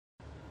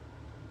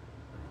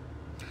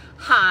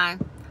Hi,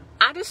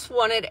 I just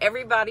wanted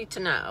everybody to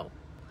know.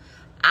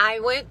 I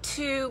went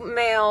to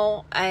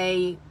mail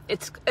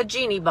it's a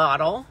Genie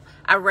bottle.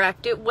 I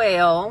wrapped it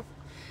well,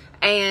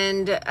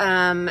 and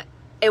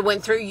it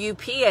went through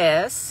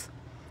UPS.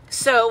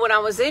 So when I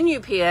was in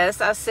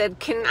UPS, I said,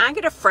 can I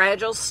get a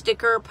fragile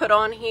sticker put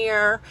on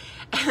here?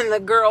 And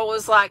the girl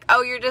was like,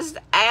 oh, you're just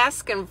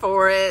asking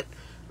for it.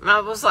 And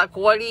I was like,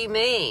 what do you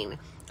mean?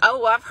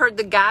 Oh, I've heard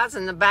the guys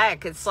in the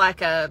back, it's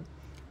like a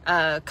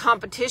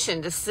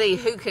competition to see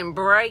who can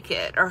break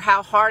it or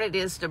how hard it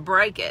is to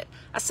break it.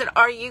 I said,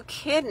 are you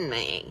kidding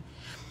me?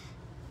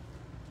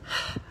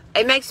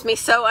 It makes me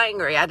so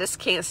angry. I just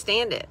can't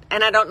stand it.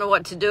 And I don't know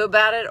what to do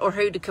about it or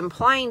who to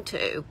complain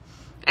to.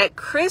 At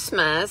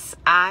Christmas,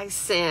 I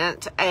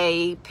sent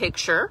a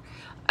picture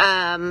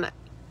by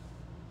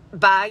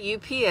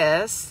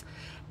UPS,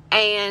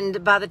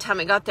 and by the time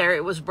it got there,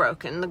 it was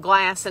broken, the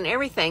glass and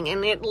everything.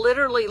 And it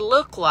literally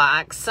looked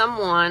like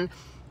someone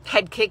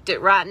had kicked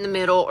it right in the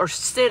middle or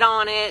sit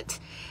on it.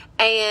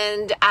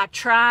 And I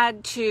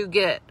tried to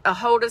get a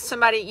hold of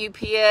somebody at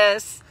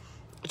UPS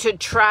to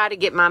try to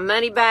get my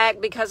money back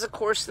because, of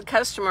course, the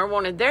customer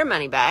wanted their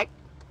money back.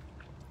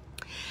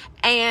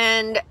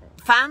 And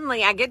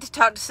finally, I get to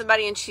talk to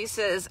somebody, and she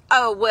says,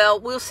 oh, well,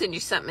 we'll send you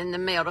something in the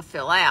mail to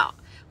fill out.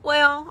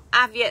 Well,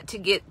 I've yet to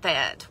get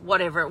that,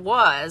 whatever it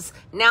was.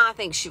 Now I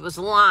think she was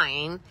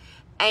lying.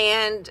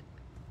 And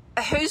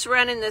who's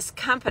running this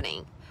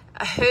company?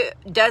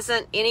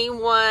 Doesn't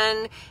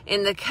anyone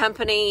in the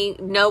company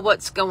know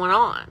what's going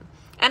on?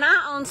 And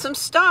I own some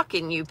stock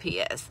in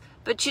UPS.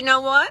 But you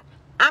know what?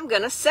 I'm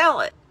going to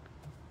sell it.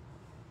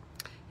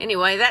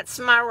 Anyway, that's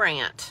my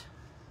rant.